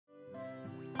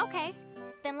Okay,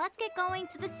 then let's get going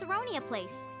to the Saronia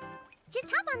place.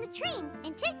 Just hop on the train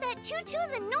and take that choo-choo to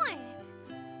the north.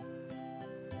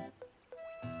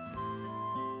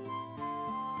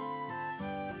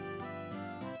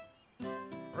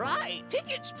 Right,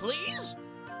 tickets, please.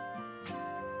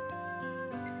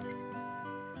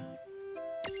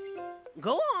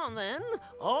 Go on then,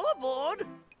 all aboard.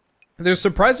 There's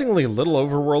surprisingly little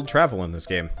overworld travel in this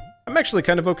game. I'm actually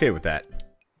kind of okay with that.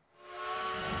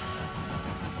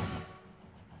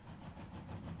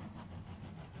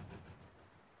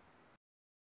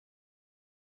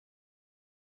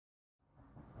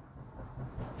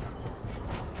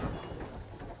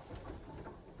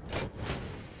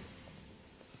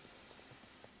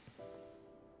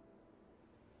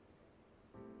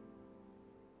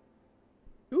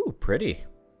 Ooh, pretty.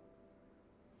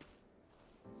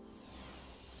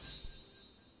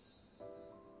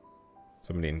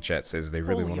 Somebody in chat says they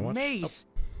really want to watch. Maze!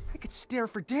 I could stare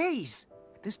for days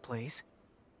at this place.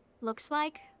 Looks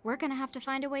like we're gonna have to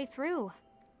find a way through.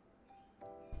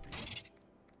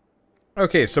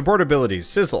 Okay, support abilities.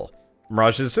 Sizzle.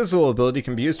 Mirage's Sizzle ability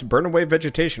can be used to burn away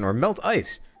vegetation or melt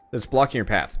ice that's blocking your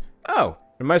path. Oh,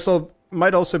 it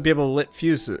might also be able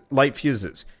to light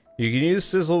fuses. You can use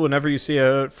Sizzle whenever you see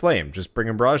a flame. Just bring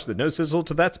a Mirage that knows Sizzle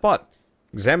to that spot.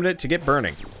 Examine it to get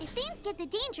burning. If things get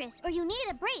dangerous or you need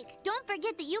a break, don't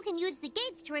forget that you can use the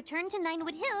gates to return to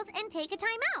Ninewood Hills and take a time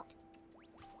out.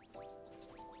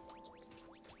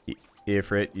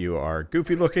 Ifrit, you are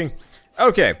goofy looking.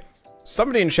 Okay,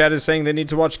 somebody in chat is saying they need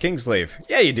to watch Kingslave.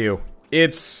 Yeah, you do.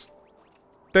 There's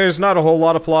not a whole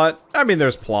lot of plot. I mean,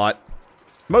 there's plot.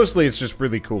 Mostly it's just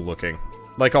really cool looking.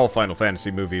 Like all Final Fantasy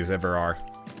movies ever are.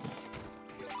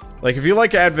 Like, if you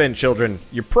like Advent Children,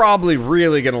 you're probably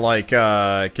really gonna like,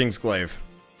 Kingsglaive.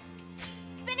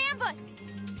 Been ambushed!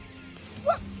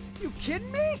 What? You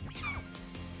kidding me?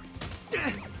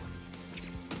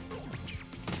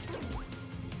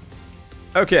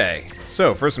 Okay,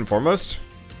 so first and foremost,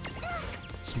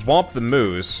 swamp the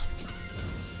moose.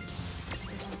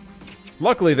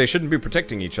 Luckily, they shouldn't be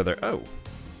protecting each other. Oh.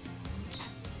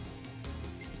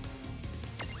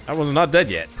 I was not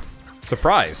dead yet.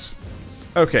 Surprise.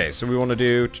 Okay, so we want to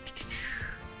do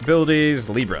abilities,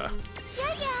 Libra.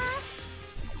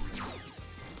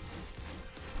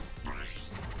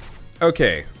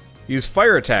 Okay, use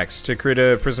fire attacks to create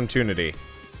a Prism Tunity.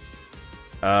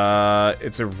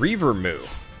 It's a Reaver Moo.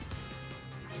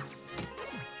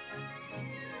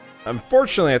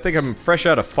 Unfortunately, I think I'm fresh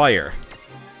out of fire.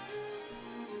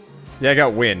 Yeah, I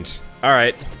got wind.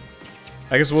 Alright.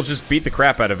 I guess we'll just beat the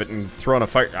crap out of it and throw in a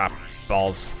fire. Ah,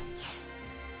 balls.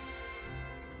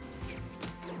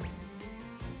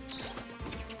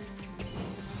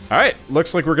 Alright,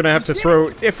 looks like we're gonna have to throw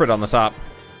Ifrit on the top.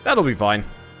 That'll be fine.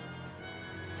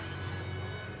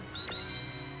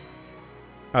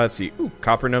 Let's see. Ooh,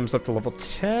 Copper Gnome's up to level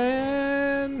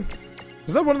 10.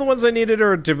 Is that one of the ones I needed,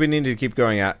 or did we need to keep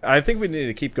going at? I think we need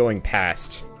to keep going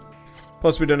past.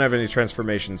 Plus, we don't have any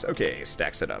transformations. Okay,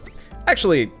 stacks it up.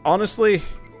 Actually, honestly,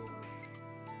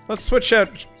 let's switch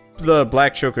out the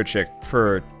Black Choco Chick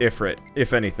for Ifrit,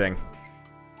 if anything.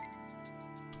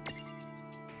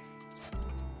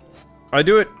 I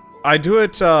do it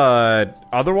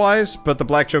otherwise, but the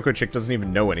Black Choco Chick doesn't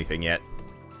even know anything yet.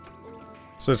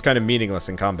 So it's kind of meaningless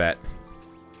in combat.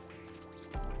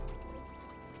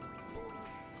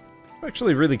 I'm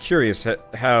actually really curious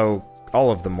how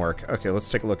all of them work. Okay, let's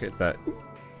take a look at that.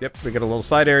 Yep, we got a little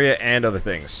side area and other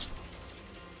things.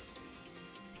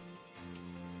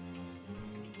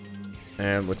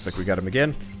 And looks like we got him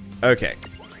again. Okay.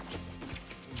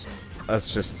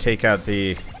 Let's just take out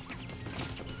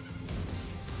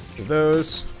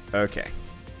those. Okay.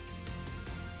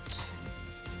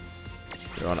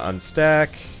 We want to unstack.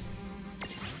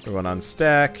 We want to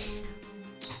unstack.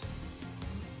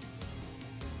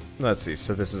 Let's see.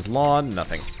 So this is lawn.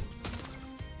 Nothing.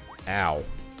 Ow.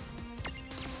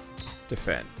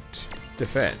 Defend.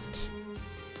 Defend.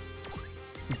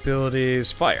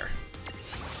 Abilities. Fire.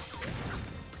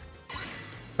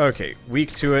 Okay.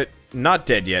 Weak to it. Not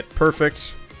dead yet.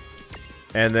 Perfect.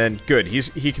 And then good.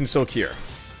 He can still cure.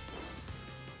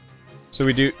 So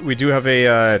we do have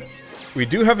a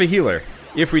healer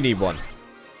if we need one.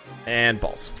 And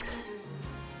balls.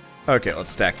 Okay,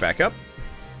 let's stack back up.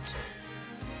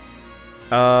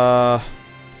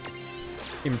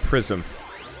 Imprism.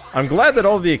 I'm glad that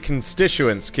all the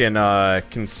constituents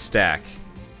can stack.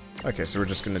 Okay, so we're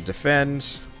just gonna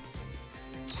defend.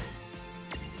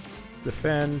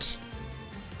 Defend.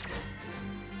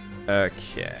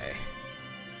 Okay.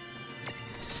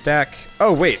 Stack.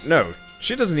 Oh wait, no.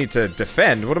 She doesn't need to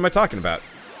defend. What am I talking about?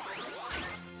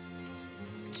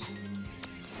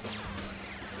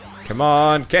 Come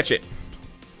on, catch it.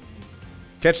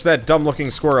 Catch that dumb-looking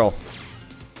squirrel.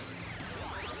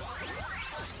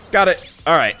 Got it.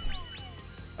 Alright.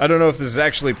 I don't know if this is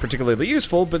actually particularly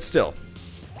useful, but still.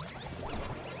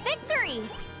 Victory!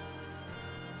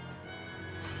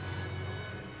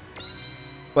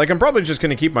 Like, I'm probably just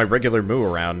gonna keep my regular Moo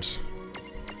around.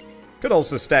 Could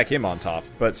also stack him on top,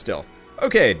 but still.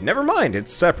 Okay, never mind,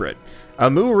 it's separate. A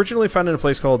Moo originally found in a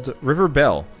place called River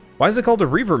Bell. Why is it called a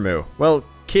Reaver Moo? Well,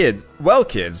 kids,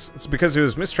 it's because it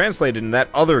was mistranslated in that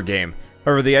other game.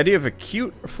 However, the idea of a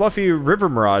cute, fluffy river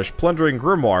mirage plundering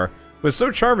grimoire was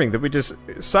so charming that we just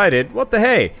decided, what the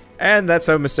hey? And that's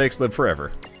how mistakes live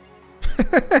forever.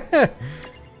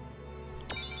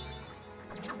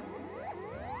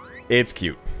 It's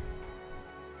cute.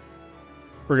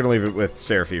 We're gonna leave it with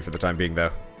Seraphy for the time being,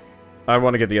 though. I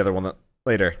want to get the other one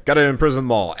later. Gotta imprison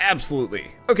them all.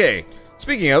 Absolutely. Okay.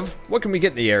 Speaking of, what can we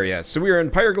get in the area? So we are in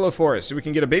Pyreglow Forest, so we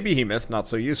can get a baby Behemoth, not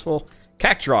so useful.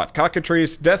 Cactrot,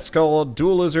 Cockatrice, Death Skull,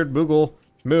 Dual Lizard, Moogle,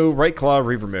 Moo, Right Claw,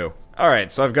 Reaver Moo.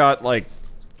 Alright, so I've got like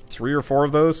 3 or 4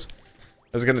 of those.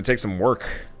 This is gonna take some work.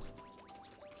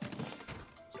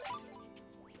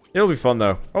 It'll be fun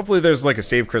though. Hopefully there's like a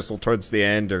save crystal towards the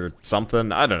end or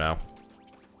something. I don't know.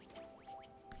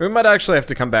 We might actually have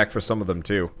to come back for some of them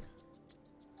too.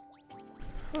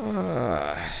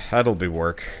 That'll be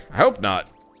work. I hope not.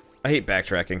 I hate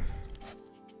backtracking.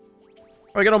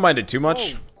 Like, I don't mind it too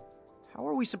much. Oh, how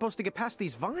are we supposed to get past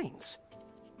these vines?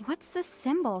 What's this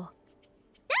symbol?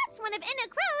 That's one of Inna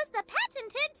Crow's the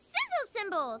patented sizzle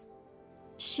symbols.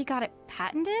 She got it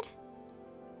patented?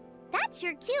 That's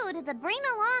your cue to the bring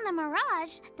along a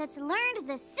mirage that's learned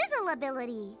the sizzle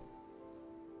ability.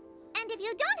 And if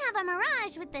you don't have a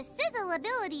mirage with the sizzle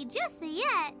ability just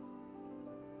yet,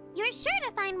 you're sure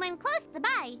to find one close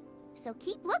by, so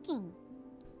keep looking.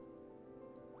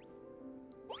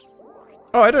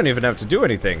 Oh, I don't even have to do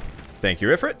anything. Thank you,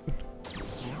 Ifrit.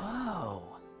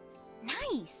 Whoa.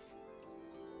 Nice.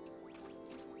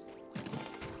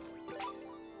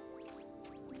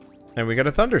 And we got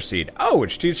a Thunder Seed. Oh,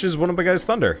 which teaches one of my guys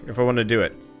Thunder, if I want to do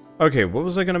it. Okay, what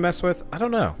was I going to mess with? I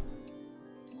don't know.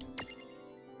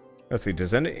 Let's see,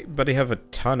 does anybody have a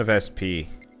ton of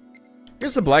SP?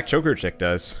 Here's the Black Choker Chick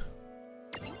does.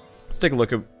 Let's take a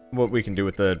look at what we can do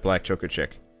with the Black Choker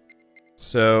Chick.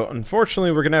 So,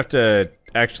 unfortunately, we're going to have to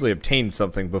actually obtain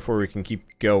something before we can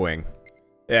keep going.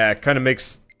 Yeah, it kind of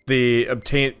makes the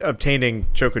obtaining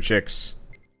Choker Chicks,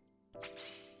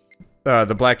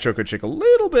 the Black Choker Chick, a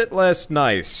little bit less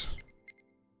nice.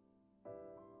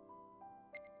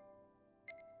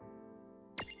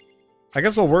 I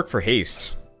guess I'll work for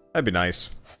haste. That'd be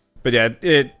nice. But yeah,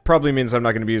 it probably means I'm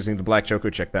not going to be using the Black Choco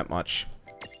Chick that much.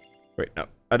 Wait, no.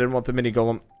 I didn't want the mini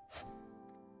golem.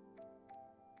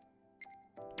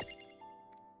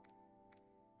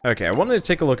 Okay, I wanted to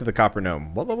take a look at the Copper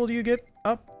Gnome. What level do you get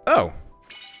up? Oh.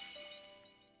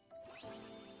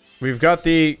 We've got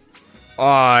the...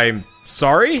 I'm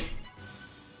sorry?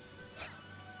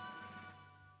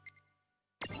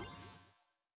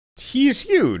 He's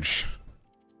huge.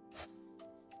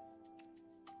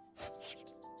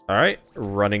 Alright,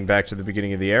 running back to the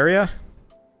beginning of the area.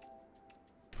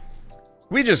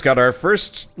 We just got our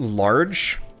first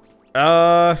large.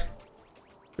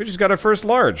 We just got our first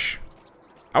large.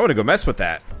 I want to go mess with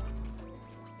that.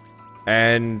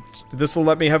 And this will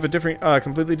let me have a different,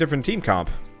 completely different team comp.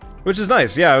 Which is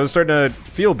nice, yeah, I was starting to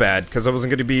feel bad because I wasn't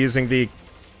going to be using the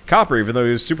copper even though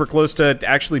he was super close to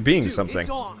actually being something.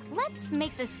 Let's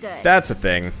make this good. That's a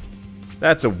thing.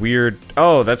 That's a weird...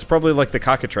 Oh, that's probably like the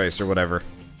cockatrice or whatever.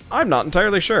 I'm not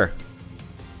entirely sure.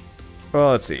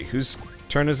 Well, let's see. Whose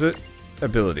turn is it?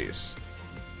 Abilities.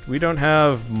 We don't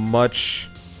have much...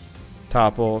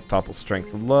 Topple. Topple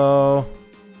strength low.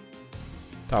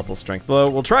 Topple strength low.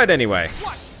 We'll try it anyway.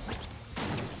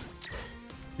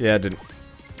 Yeah, didn't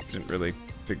really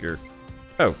figure...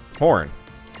 Oh, horn.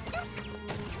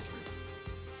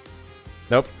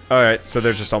 Nope. Alright, so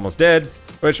they're just almost dead.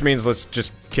 Which means let's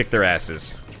just kick their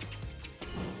asses.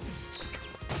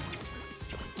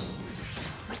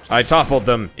 I toppled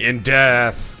them in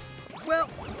death. Well,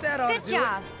 that ought to Good do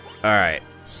job. Alright,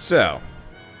 so.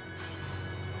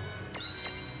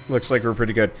 Looks like we're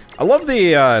pretty good. I love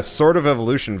the Sword of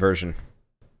Evolution version.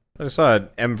 I just saw an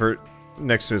M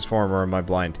next to his form, or am I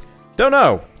blind? Don't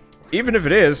know. Even if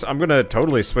it is, I'm gonna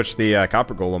totally switch the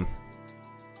Copper Golem.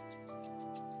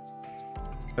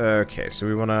 Okay, so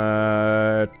we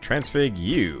wanna transfig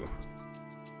you.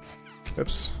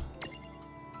 Oops.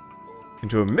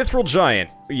 Into a Mithril Giant.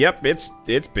 Yep, it's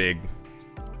big.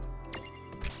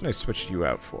 What can I switch you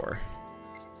out for?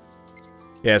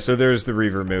 Yeah, so there's the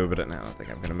Reaver Moo, but no, I don't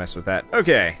think I'm gonna mess with that.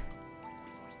 Okay.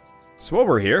 So while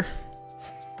we're here...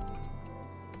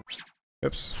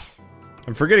 Oops.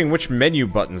 I'm forgetting which menu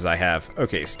buttons I have.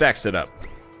 Okay, stacks it up.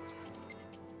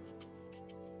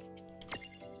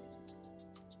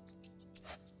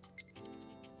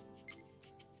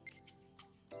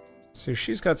 So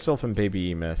she's got Sylph and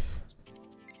Baby Emeth.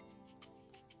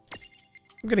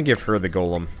 I'm gonna give her the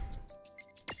golem.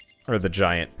 Or the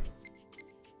giant.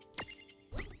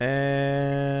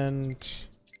 And...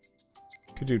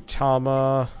 could do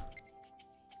Tama.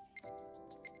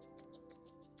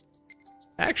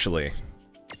 Actually,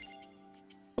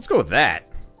 let's go with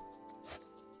that.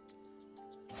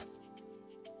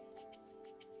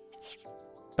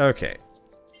 Okay.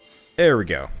 There we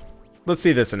go. Let's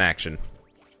see this in action.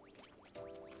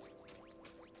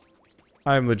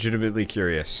 I'm legitimately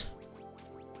curious.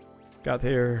 Got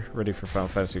there, ready for Final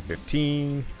Fantasy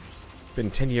 15. Been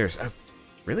 10 years. Oh,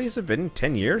 really? Has it been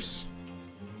 10 years?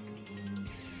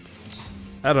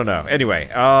 I don't know. Anyway,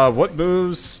 what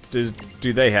moves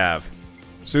do they have?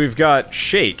 So we've got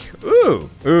Shake.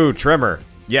 Ooh, Tremor.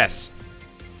 Yes.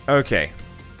 Okay.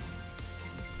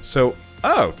 So,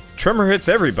 oh, Tremor hits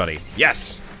everybody.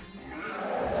 Yes.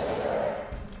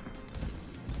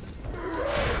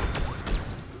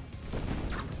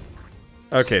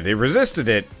 Okay, they resisted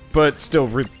it, but still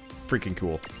freaking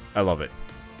cool. I love it.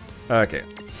 Okay,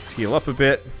 let's heal up a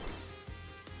bit.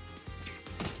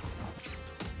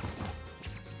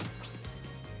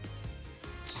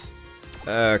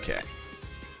 Okay.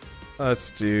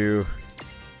 Let's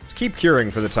keep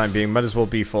curing for the time being. Might as well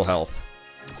be full health.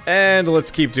 And let's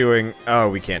keep doing... Oh,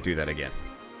 we can't do that again.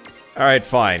 Alright,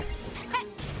 fine.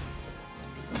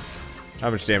 How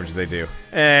much damage do they do?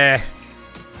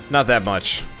 Not that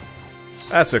much.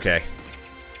 That's okay.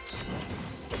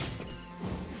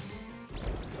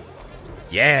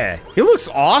 Yeah, he looks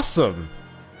awesome.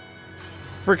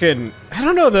 Freaking, I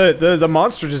don't know, the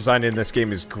monster design in this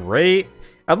game is great.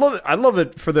 I'd love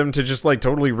it for them to just like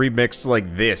totally remix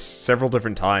like this several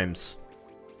different times.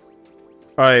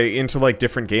 Into like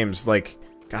different games. Like,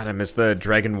 God, I miss the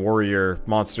Dragon Warrior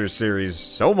Monsters series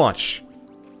so much.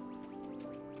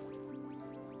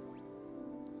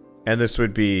 And this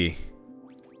would be...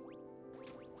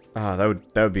 Ah, that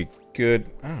would be good.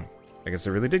 Oh, I guess I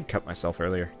really did cut myself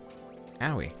earlier.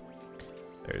 Owie.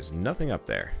 There's nothing up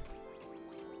there.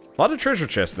 A lot of treasure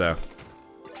chests, though.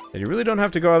 That you really don't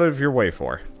have to go out of your way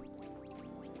for.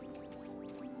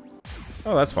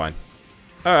 Oh, that's fine.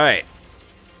 Alright.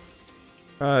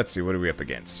 Let's see, what are we up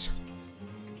against?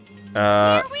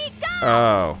 Here we go!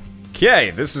 Oh.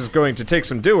 Okay, this is going to take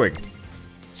some doing.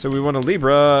 So we want a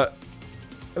Libra,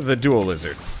 the dual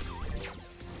lizard.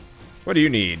 What do you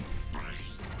need?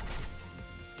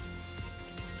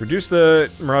 Reduce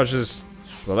the mirages.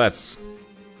 Well, that's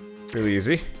really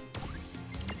easy.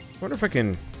 Wonder if I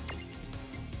can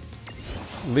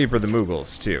Libra the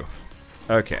Moogles, too.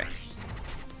 Okay.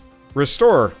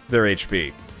 Restore their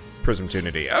HP. Prism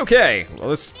Tunity. Okay! Well,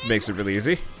 this makes it really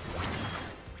easy.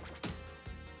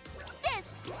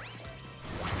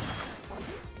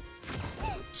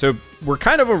 So, we're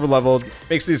kind of over-leveled.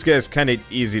 Makes these guys kind of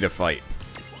easy to fight.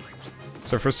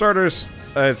 So, for starters,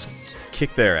 let's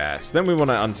kick their ass. Then we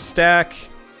want to unstack.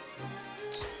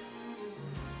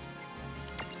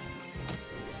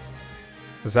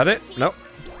 Is that it? Nope.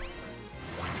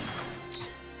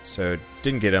 So,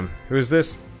 didn't get him. Who is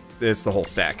this? It's the whole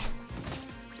stack.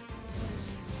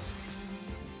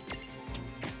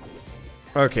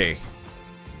 Okay.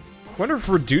 Wonder if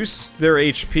reduce their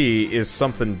HP is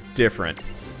something different.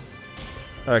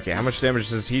 Okay, how much damage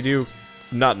does he do?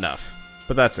 Not enough.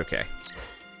 But that's okay.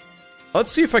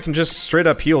 Let's see if I can just straight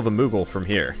up heal the Moogle from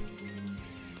here.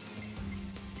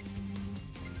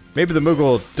 Maybe the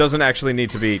Moogle doesn't actually need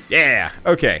to be... Yeah!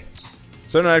 Okay.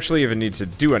 So I don't actually even need to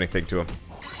do anything to him.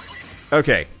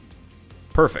 Okay.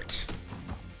 Perfect.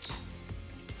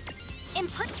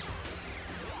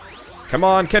 Come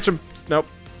on, catch him. Nope.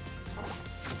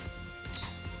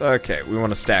 Okay, we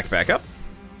want to stack back up.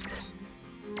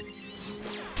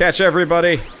 Catch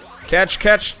everybody. Catch,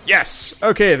 catch. Yes!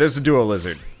 Okay, there's a dual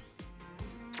lizard.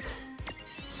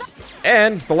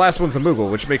 And the last one's a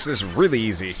Moogle, which makes this really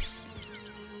easy.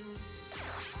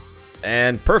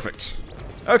 And perfect.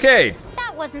 Okay.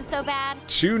 That wasn't so bad.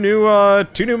 Two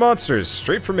new monsters,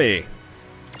 straight for me.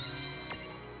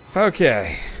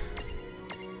 Okay.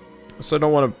 So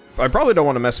I probably don't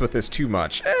want to mess with this too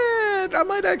much. I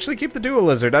might actually keep the dual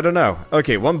lizard, I don't know.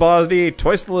 Okay, one body,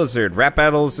 twice the lizard. Rat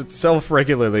battles itself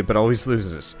regularly, but always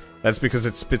loses. That's because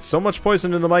it spits so much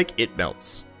poison in the mic, it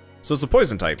melts. So it's a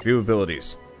poison type, view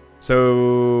abilities.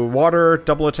 So, water,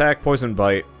 double attack, poison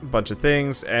bite, a bunch of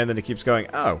things, and then it keeps going.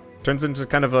 Oh, turns into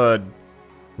kind of a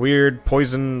weird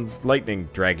poison lightning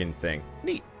dragon thing.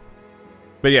 Neat.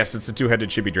 But yes, it's a two-headed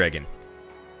chibi dragon.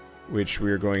 Which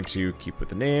we're going to keep with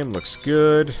the name. Looks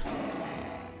good.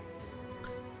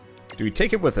 Do we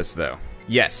take it with us, though?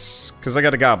 Yes, because I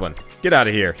got a goblin. Get out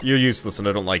of here. You're useless and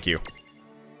I don't like you.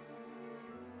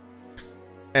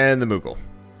 And the Moogle.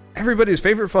 Everybody's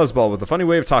favorite fuzzball with a funny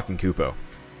way of talking, Kupo.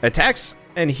 Attacks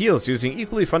and heals using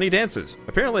equally funny dances.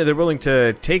 Apparently they're willing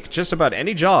to take just about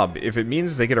any job if it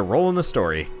means they get a role in the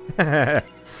story.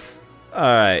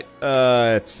 Alright,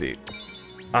 let's see.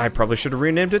 I probably should have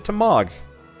renamed it to Mog.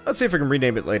 Let's see if I can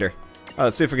rename it later.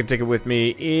 Let's see if I can take it with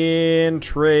me in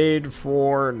trade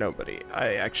for nobody.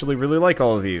 I actually really like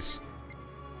all of these.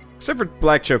 Except for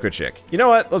Black Choco Chick. You know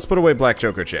what? Let's put away Black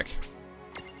Choco Chick.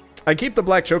 I keep the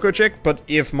Black Choco Chick, but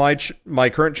if my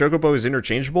current Chocobo is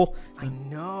interchangeable... I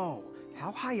know.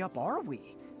 How high up are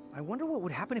we? I wonder what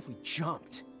would happen if we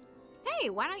jumped. Hey,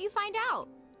 why don't you find out?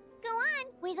 Go on,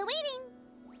 we're the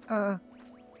waiting.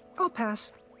 I'll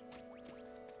pass.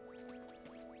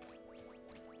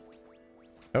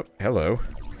 Oh, hello.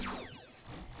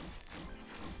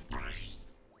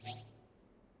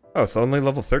 Oh, it's only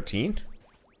level 13?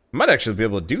 I might actually be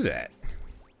able to do that.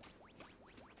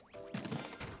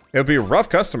 It'll be a rough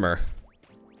customer.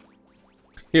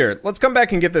 Here, let's come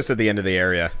back and get this at the end of the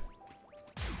area.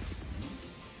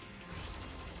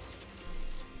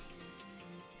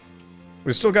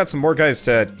 We've still got some more guys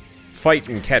to fight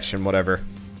and catch and whatever.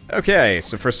 Okay,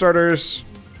 so for starters,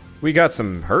 we got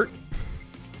some hurt.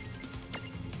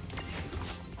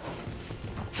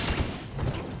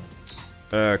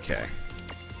 Okay.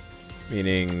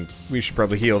 Meaning, we should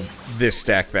probably heal this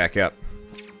stack back up.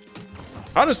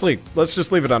 Honestly, let's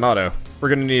just leave it on auto. We're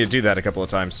gonna need to do that a couple of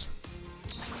times.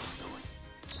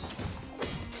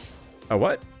 Oh,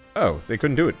 what? Oh, they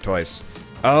couldn't do it twice.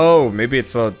 Oh, maybe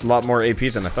it's a lot more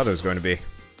AP than I thought it was going to be.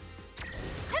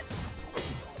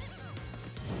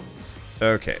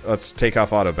 Okay, let's take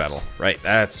off auto battle. Right,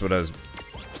 that's what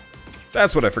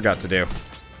I forgot to do.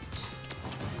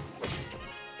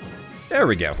 There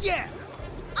we go. Yeah.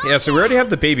 Yeah, so we already have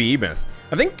the baby Emeth.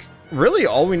 I think really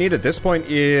all we need at this point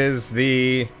is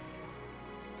the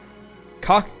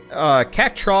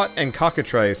Cactrot and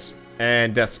Cockatrice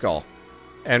and Death Skull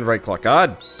and Right Claw.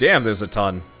 God damn, there's a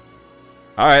ton.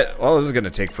 Alright, well, this is gonna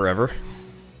take forever.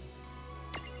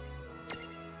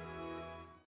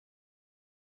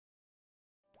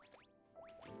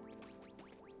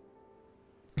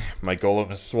 My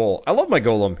golem is swole. I love my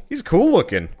golem. He's cool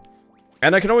looking.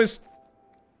 And I can always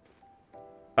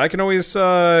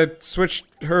switch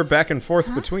her back and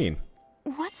forth between.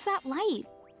 What's that light?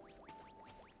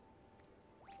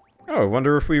 Oh, I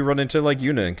wonder if we run into, like,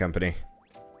 Yuna and company.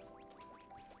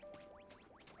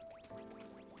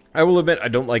 I will admit, I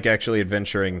don't like actually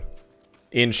adventuring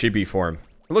in chibi form.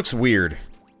 It looks weird.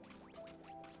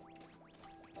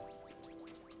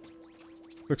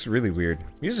 Looks really weird.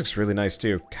 Music's really nice,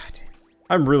 too. God,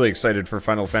 I'm really excited for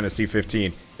Final Fantasy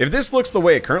 15. If this looks the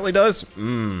way it currently does,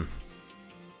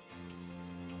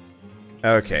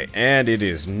 Okay, and it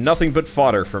is nothing but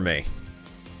fodder for me.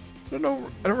 I don't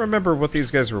remember what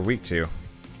these guys were weak to.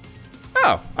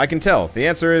 Oh, I can tell. The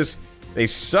answer is they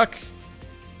suck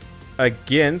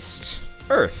against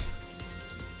Earth.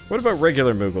 What about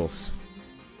regular Moogles?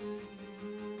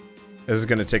 This is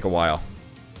gonna take a while.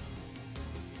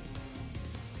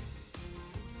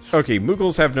 Okay,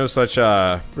 Moogles have no such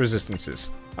resistances.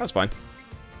 That's fine.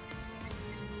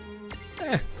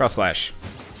 Cross slash.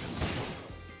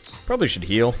 Probably should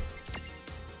heal.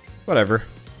 Whatever.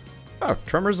 Oh,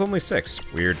 Tremor's only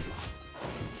 6. Weird.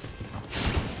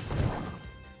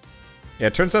 Yeah,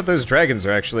 it turns out those dragons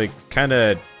are actually kind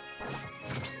of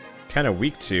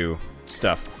weak to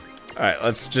stuff. Alright,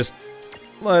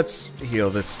 let's heal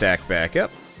this stack back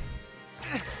up.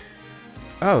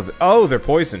 Oh, they're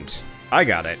poisoned. I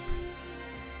got it.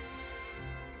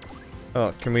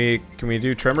 Oh, can we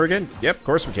do Tremor again? Yep, of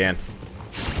course we can.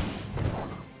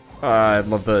 I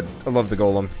love the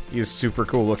golem. He's super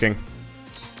cool looking.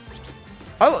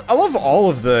 I love all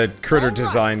of the critter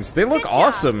designs. They look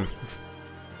awesome.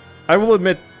 I will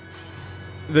admit,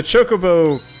 the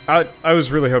Chocobo, I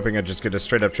was really hoping I'd just get a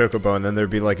straight up Chocobo and then there'd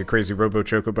be like a crazy Robo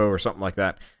Chocobo or something like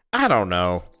that. I don't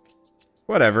know.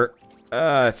 Whatever.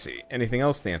 Let's see. Anything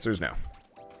else? The answer is no.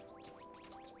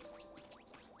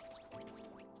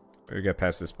 We got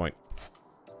past this point.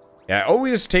 Yeah,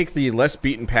 always take the less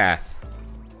beaten path.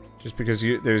 Just because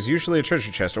there's usually a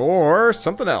treasure chest or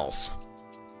something else.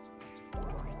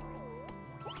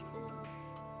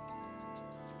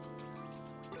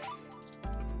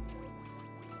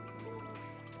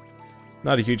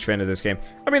 Not a huge fan of this game.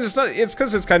 I mean, it's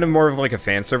because it's kind of more of like a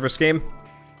fan service game.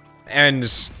 and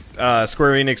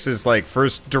Square Enix's like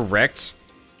first direct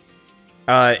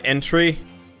entry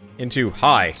into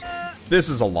this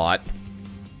is a lot.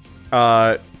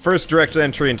 First direct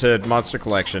entry into Monster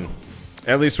Collection,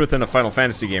 at least within a Final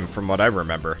Fantasy game, from what I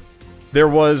remember. There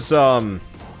was I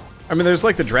mean, there's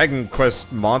like the Dragon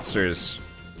Quest monsters,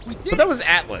 but that was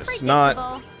Atlas,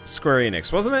 not Square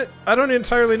Enix, wasn't it? I don't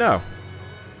entirely know.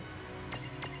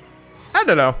 I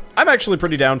don't know. I'm actually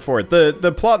pretty down for it.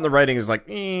 The plot and the writing is like,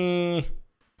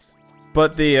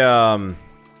 but the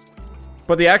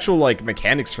actual like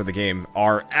mechanics for the game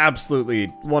are absolutely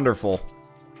wonderful,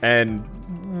 and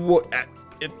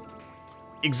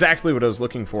exactly what I was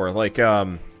looking for. Like,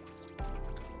 God,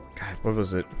 what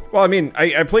was it? Well, I mean,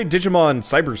 I played Digimon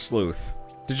Cyber Sleuth,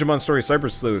 Digimon Story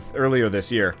Cyber Sleuth earlier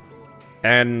this year,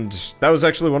 and that was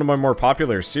actually one of my more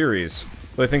popular series.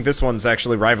 But I think this one's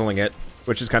actually rivaling it,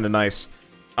 which is kind of nice.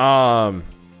 Oh,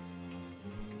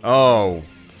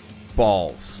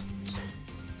 balls.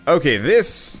 Okay,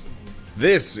 this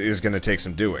is gonna take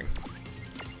some doing.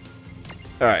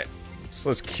 Alright, so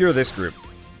let's cure this group.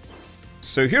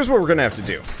 So here's what we're gonna have to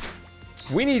do.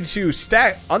 We need to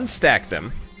unstack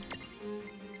them.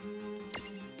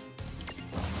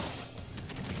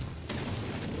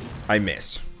 I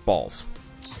missed. Balls.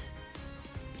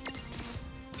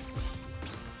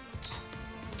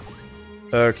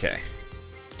 Okay.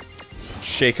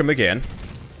 Shake them again.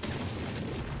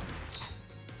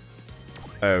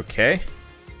 Okay.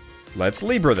 Let's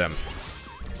Libra them.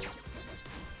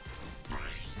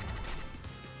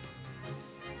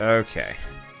 Okay.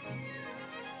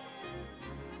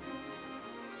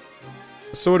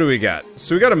 So what do we got?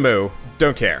 So we got a Moo.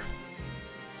 Don't care.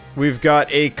 We've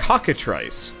got a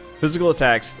Cockatrice. Physical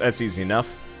attacks, that's easy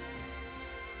enough.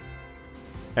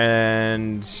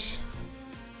 And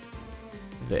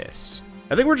this.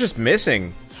 I think we're just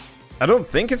missing. I don't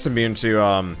think it's immune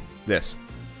to this.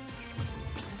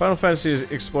 Final Fantasy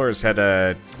Explorers had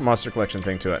a Monster Collection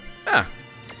thing to it. Ah,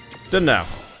 didn't know.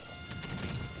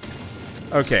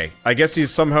 Okay, I guess he's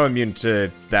somehow immune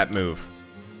to that move.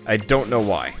 I don't know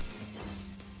why.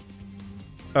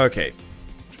 Okay.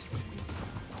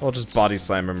 I'll just body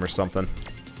slam him or something.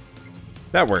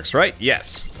 That works, right?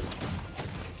 Yes.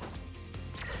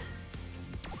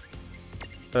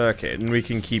 Okay, and we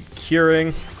can keep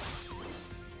curing.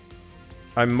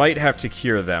 I might have to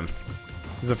cure them.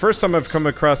 This is the first time I've come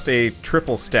across a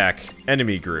triple stack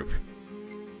enemy group.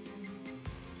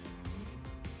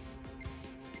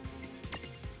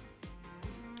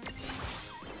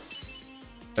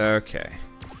 Okay.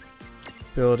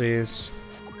 Abilities.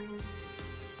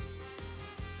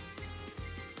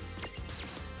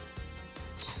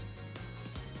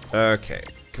 Okay.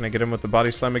 Can I get him with the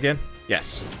body slam again?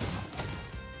 Yes.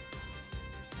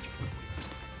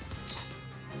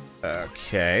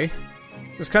 Okay.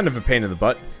 It's kind of a pain in the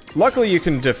butt. Luckily, you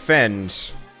can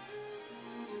defend.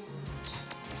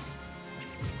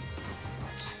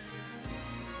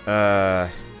 To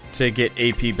get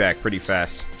AP back pretty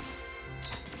fast.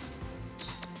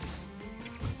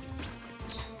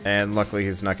 And luckily,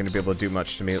 he's not going to be able to do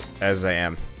much to me as I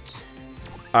am.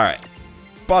 Alright.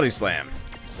 Body slam.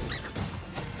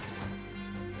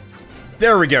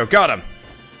 There we go. Got him.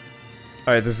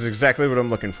 Alright, this is exactly what I'm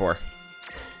looking for.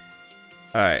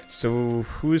 Alright, so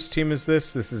whose team is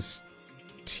this? This is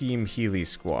Team Healy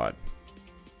Squad.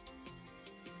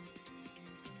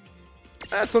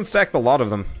 Let's unstack a lot of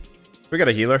them. We got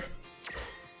a healer.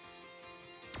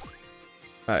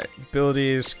 Alright,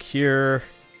 abilities, cure,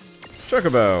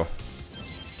 Chocobo.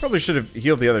 Probably should have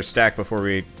healed the other stack before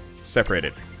we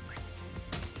separated.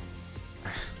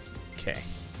 Okay.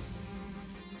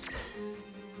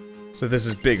 So this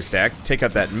is big stack. Take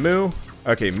out that Moo.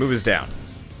 Okay, Moo is down.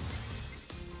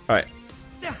 Alright.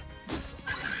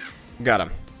 Got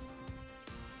him.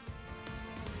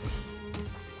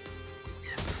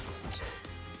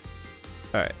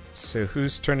 Alright, so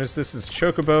whose turn is this? Is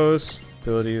Chocobo's.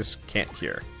 Abilities, can't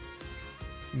cure.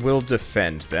 We'll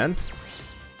defend then.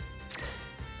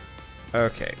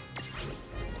 Okay.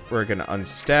 We're gonna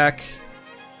unstack.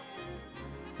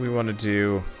 We want to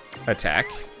do attack.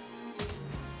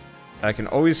 I can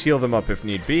always heal them up if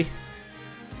need be.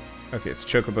 Okay, it's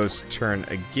Chocobo's turn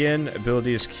again.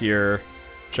 Abilities, cure,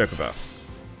 Chocobo.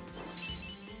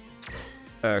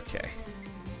 Okay.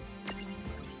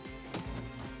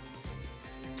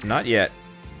 Not yet.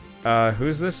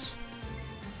 Who's this?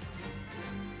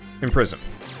 Imprison.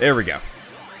 There we go.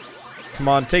 Come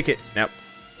on, take it. Nope.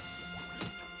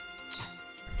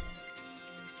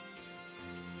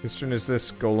 Whose turn is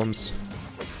this? Golems.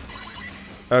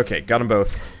 Okay, got them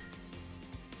both.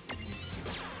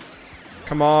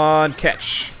 Come on,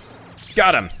 catch.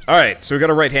 Got him. Alright, so we got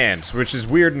a right hand, which is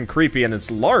weird and creepy, and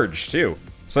it's large, too.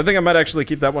 So I think I might actually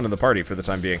keep that one in the party for the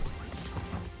time being.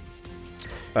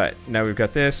 Alright, now we've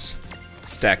got this.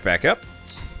 Stack back up.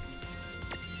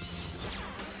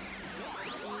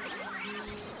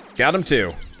 Got him,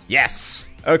 too. Yes!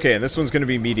 Okay, and this one's going to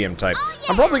be medium type. Oh, yeah.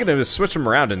 I'm probably going to switch them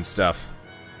around and stuff.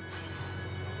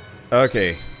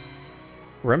 Okay.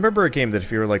 Remember a game that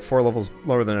if you were like 4 levels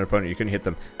lower than an opponent, you couldn't hit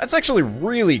them. That's actually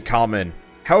really common.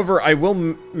 However, I will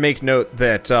make note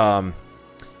that,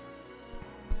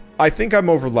 I think I'm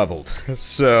over-leveled.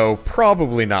 So,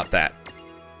 probably not that.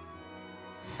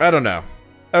 I don't know.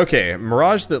 Okay,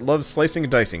 Mirage that loves slicing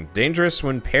and dicing. Dangerous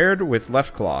when paired with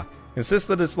left claw. Insists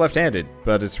that it's left-handed,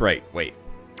 but it's right. Wait.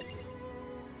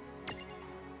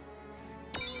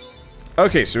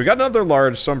 Okay, so we got another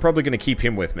large, so I'm probably going to keep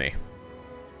him with me.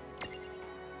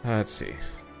 Let's see.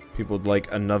 People would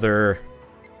like another...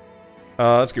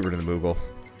 let's get rid of the Moogle.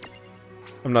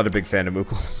 I'm not a big fan of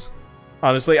Moogles.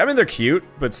 Honestly, I mean, they're cute,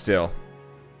 but still.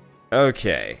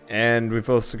 Okay, and we've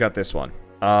also got this one.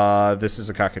 This is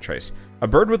a cockatrice. A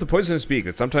bird with a poisonous beak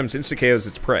that sometimes insta-KOs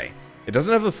its prey. It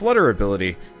doesn't have the flutter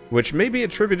ability, which may be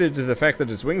attributed to the fact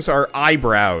that its wings are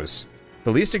eyebrows.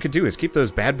 The least it could do is keep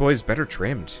those bad boys better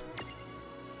trimmed.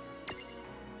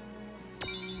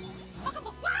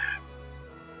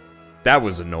 That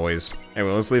was a noise.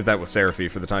 Anyway, let's leave that with Seraphy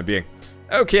for the time being.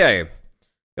 Okay.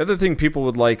 The other thing people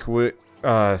would like would,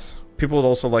 people would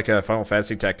also like a Final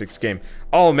Fantasy Tactics game.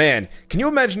 Oh man, can you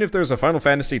imagine if there was a Final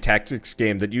Fantasy Tactics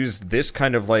game that used this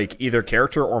kind of like either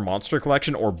character or monster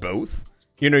collection or both?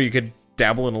 You know, you could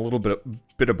dabble in a little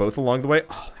bit of both along the way.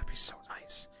 Oh, that'd be so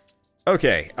nice.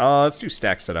 Okay, let's do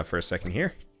stack setup for a second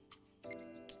here.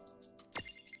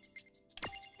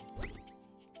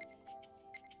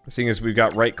 Seeing as we've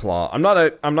got right claw, I'm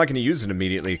not going to use it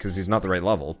immediately because he's not the right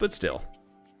level, but still.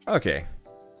 Okay.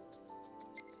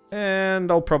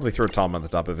 And I'll probably throw Tom on the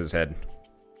top of his head.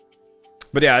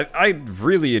 But yeah, I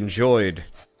really enjoyed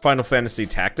Final Fantasy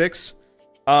Tactics.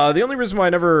 The only reason why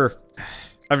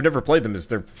I've never played them is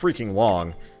they're freaking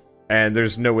long, and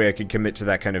there's no way I could commit to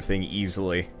that kind of thing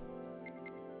easily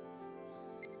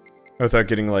without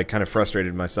getting like kind of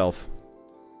frustrated myself.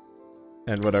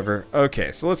 And whatever.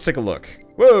 Okay, so let's take a look.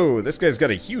 Whoa, this guy's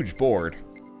got a huge board.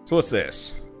 So what's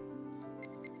this?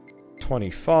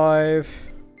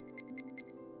 25.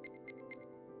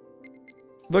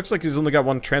 Looks like he's only got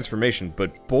one transformation,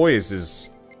 but boy is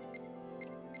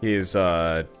his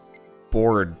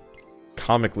board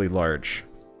comically large.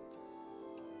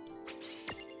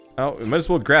 Oh, we might as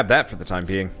well grab that for the time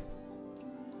being.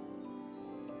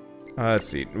 Let's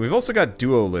see. We've also got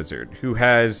Duo Lizard, who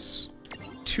has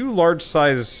 2 large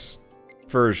size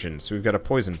versions. So we've got a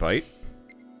Poison Bite.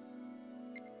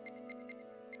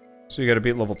 So you gotta be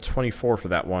at level 24 for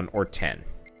that one, or 10.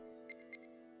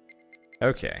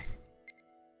 Okay.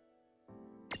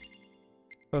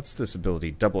 What's this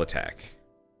ability? Double attack.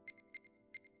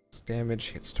 It's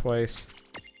damage, hits twice.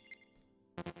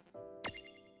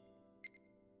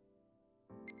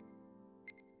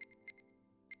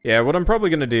 Yeah, what I'm probably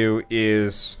gonna do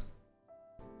is...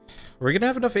 We're gonna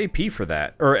have enough AP for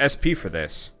that, or SP for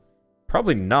this.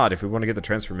 Probably not if we want to get the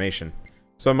transformation.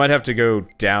 So I might have to go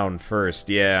down first,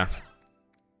 yeah.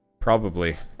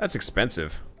 Probably. That's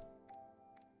expensive.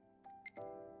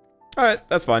 Alright,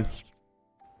 that's fine.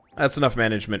 That's enough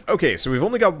management. Okay, so we've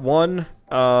only got one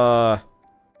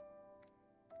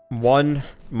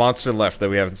monster left that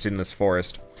we haven't seen in this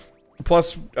forest.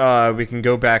 Plus, we can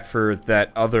go back for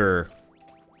that other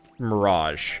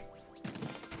Mirage.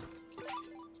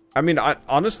 I mean,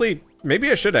 honestly,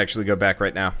 maybe I should actually go back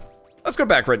right now. Let's go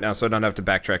back right now so I don't have to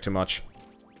backtrack too much.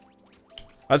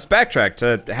 Let's backtrack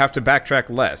to have to backtrack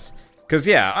less. Because,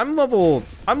 yeah, I'm level,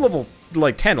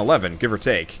 like, 10, 11, give or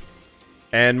take.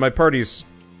 And my party's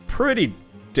pretty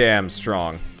damn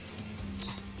strong.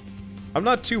 I'm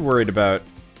not too worried about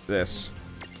this.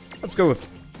 Let's go with...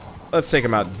 Let's take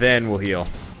him out, then we'll heal.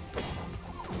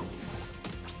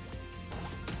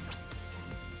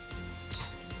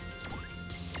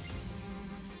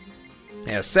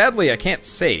 Yeah, sadly, I can't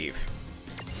save.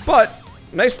 But,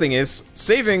 nice thing is,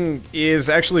 saving is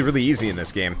actually really easy in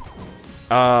this game.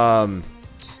 Like,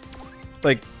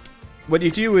 what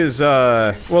you do is,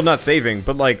 well, not saving,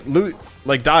 but, like,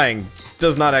 dying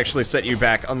does not actually set you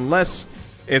back unless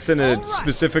it's in a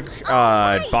specific,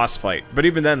 boss fight. But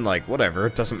even then, like, whatever,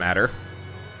 it doesn't matter.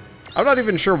 I'm not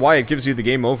even sure why it gives you the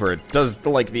game over. It does,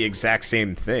 the exact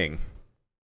same thing.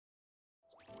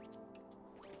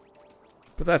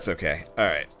 But that's okay.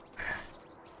 Alright.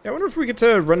 Yeah, I wonder if we get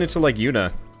to run into, like,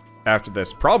 Yuna after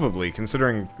this. Probably,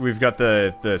 considering we've got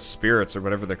the spirits or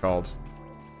whatever they're called.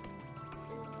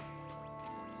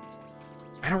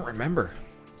 I don't remember.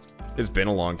 It's been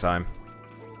a long time.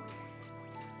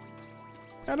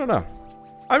 I don't know.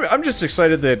 I'm just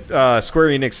excited that Square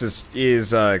Enix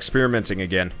is experimenting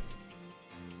again.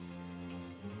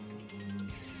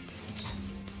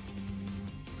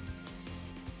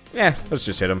 Yeah, let's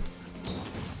just hit them.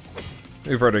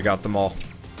 We've already got them all.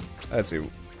 Let's see.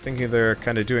 Thinking they're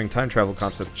kind of doing time travel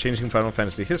concept, changing Final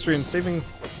Fantasy history and saving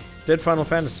dead Final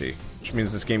Fantasy, which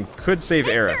means this game could save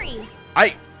Aerith.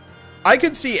 I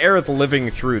could see Aerith living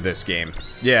through this game.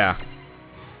 Yeah.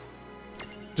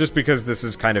 Just because this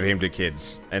is kind of aimed at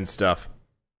kids and stuff.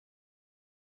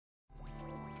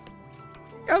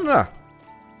 I don't know.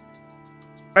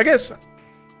 I guess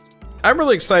I'm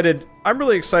really excited. I'm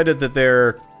really excited that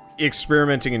they're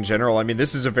experimenting in general. I mean,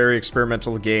 this is a very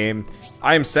experimental game.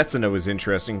 I Am Setsuna was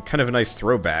interesting. Kind of a nice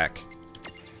throwback.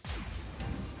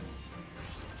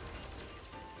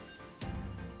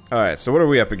 Alright, so what are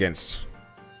we up against?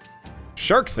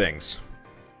 Shark things.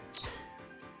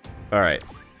 Alright.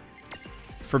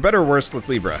 For better or worse, let's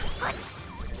Libra.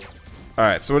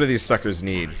 Alright, so what do these suckers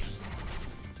need?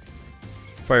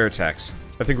 Fire attacks.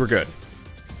 I think we're good.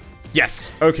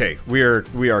 Yes! Okay, we are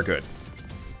good.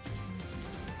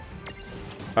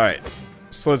 Alright,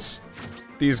 so let's...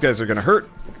 These guys are gonna hurt,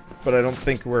 but I don't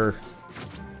think we're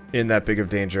in that big of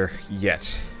danger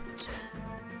yet.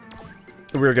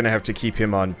 We're gonna have to keep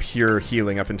him on pure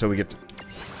healing up until we get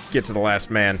to the last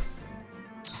man.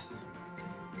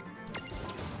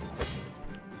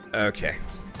 Okay.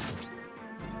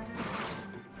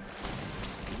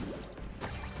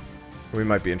 We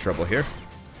might be in trouble here.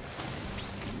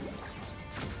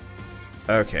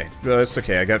 Okay, well, that's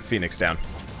okay, I got Phoenix down.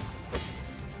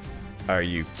 Are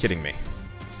you kidding me?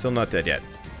 Still not dead yet.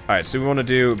 Alright, so we want to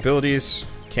do abilities,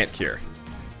 can't cure.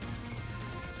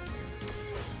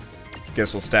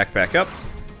 Guess we'll stack back up.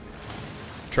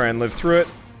 Try and live through it.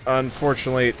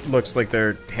 Unfortunately, it looks like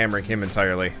they're hammering him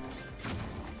entirely.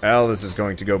 Well, this is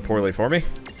going to go poorly for me.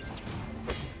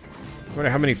 I wonder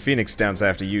how many Phoenix downs I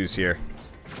have to use here.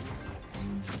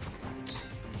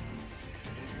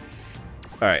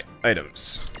 Alright,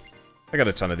 items. I got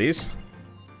a ton of these.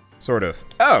 Sort of.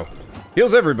 Oh!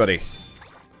 Heals everybody!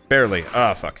 Barely.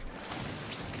 Ah, fuck.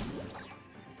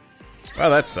 Well,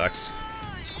 that sucks.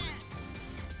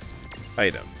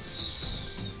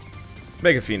 Items.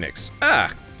 Mega Phoenix.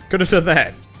 Ah! Could have done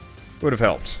that. Would have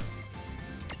helped.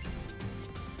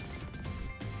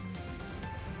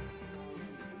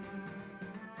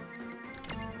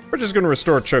 We're just going to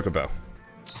restore Chocobo.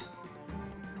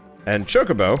 And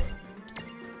Chocobo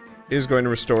is going to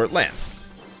restore Lamb.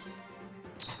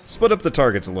 Split up the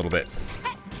targets a little bit.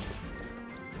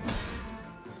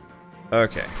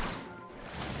 Okay.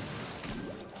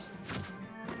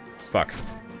 Fuck.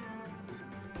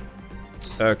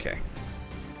 Okay.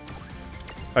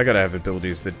 I gotta have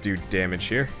abilities that do damage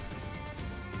here.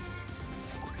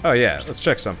 Oh yeah, let's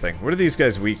check something. What are these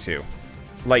guys weak to?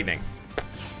 Lightning.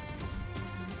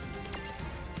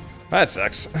 That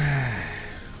sucks.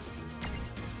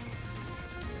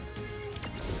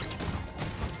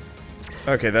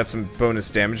 Okay, that's some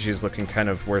bonus damage. He's looking kind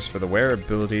of worse for the wear.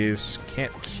 Abilities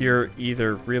can't cure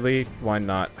either, really. Why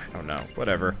not? I don't know.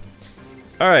 Whatever.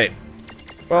 Alright.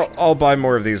 Well, I'll buy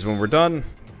more of these when we're done.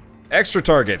 Extra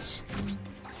targets.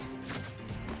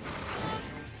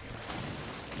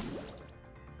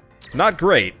 Not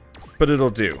great, but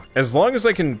it'll do. As long as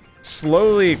I can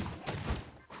slowly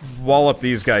wallop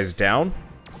these guys down.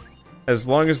 As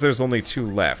long as there's only 2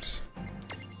 left.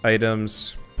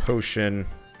 Items, potion...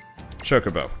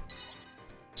 Chocobo.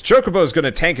 Chocobo's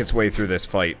gonna tank its way through this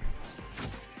fight.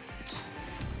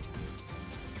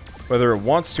 Whether it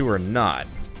wants to or not.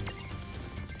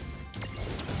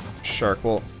 Shark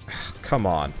will... Come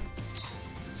on.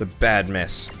 It's a bad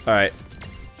miss. Alright.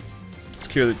 Let's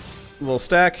cure the little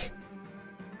stack.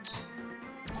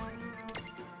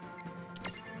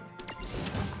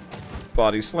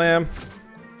 Body slam.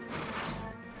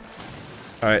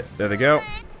 Alright, there they go.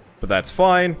 But that's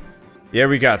fine. Yeah,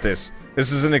 we got this.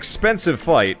 This is an expensive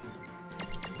fight.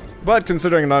 But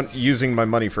considering I'm not using my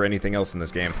money for anything else in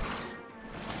this game.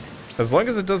 As long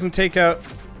as it doesn't take out...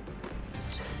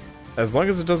 As long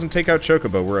as it doesn't take out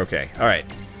Chocobo, we're okay. Alright.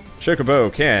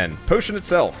 Chocobo can potion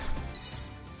itself.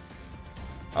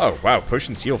 Oh, wow.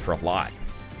 Potions heal for a lot.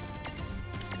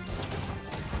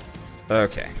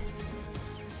 Okay.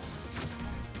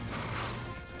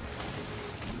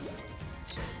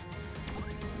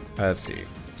 Let's see.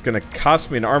 It's gonna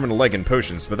cost me an arm and a leg in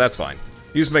potions, but that's fine.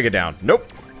 Use Mega Down.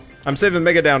 Nope. I'm saving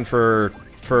Mega Down for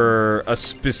a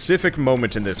specific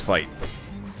moment in this fight.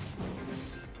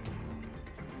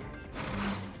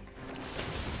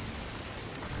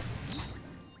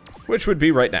 which would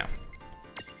be right now.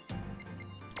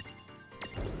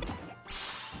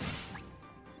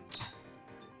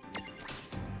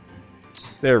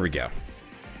 There we go.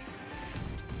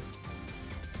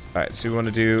 Alright, so we want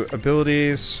to do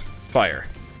abilities, fire.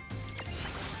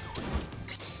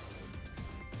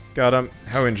 Got him.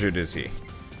 How injured is he?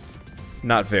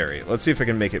 Not very. Let's see if I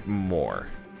can make it more.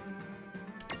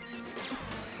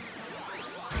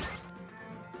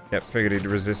 Yep, figured he'd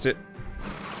resist it.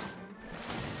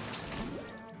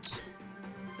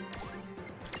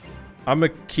 I'm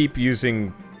gonna keep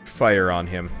using fire on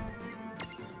him.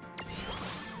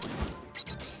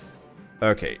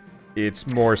 Okay, it's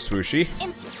more swooshy.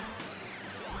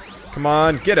 Come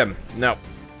on, get him. No.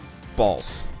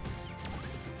 Balls.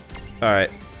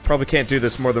 Alright, probably can't do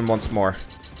this more than once more.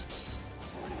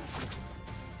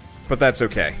 But that's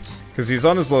okay, because he's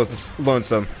on his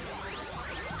lonesome.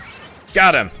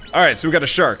 Got him! Alright, so we got a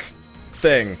shark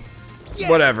thing. Yeah.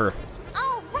 Whatever.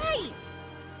 All right.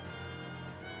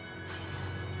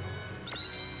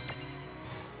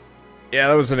 Yeah,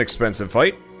 that was an expensive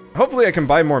fight. Hopefully I can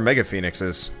buy more Mega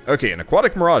Phoenixes. Okay, an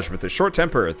aquatic mirage with a short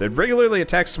temper that regularly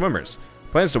attacks swimmers.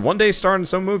 Plans to one day star in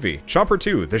its own movie. Chomper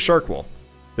 2, The Shark Will.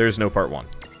 There's no part 1.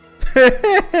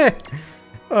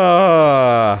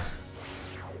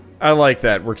 I like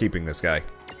that. We're keeping this guy.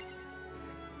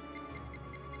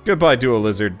 Goodbye, Duo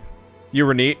Lizard. You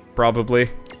were neat,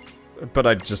 probably. But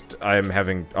I am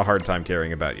having a hard time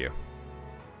caring about you.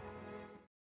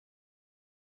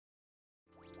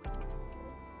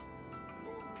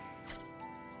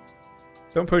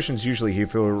 Don't potions usually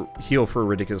heal for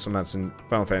ridiculous amounts in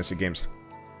Final Fantasy games?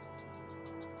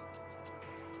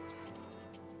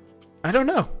 I don't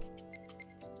know.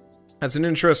 That's an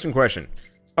interesting question.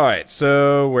 Alright,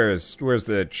 so where's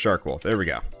the Shark Wolf? There we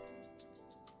go.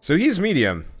 So he's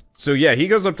medium. So yeah, he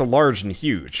goes up to large and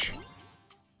huge.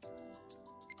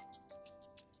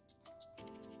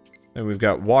 And we've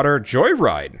got Water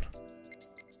Joyride.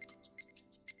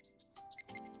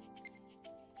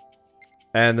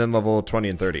 And then level 20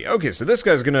 and 30. Okay, so this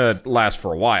guy's gonna last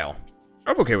for a while.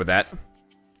 I'm okay with that.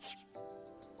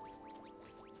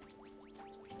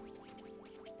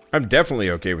 I'm definitely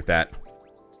okay with that.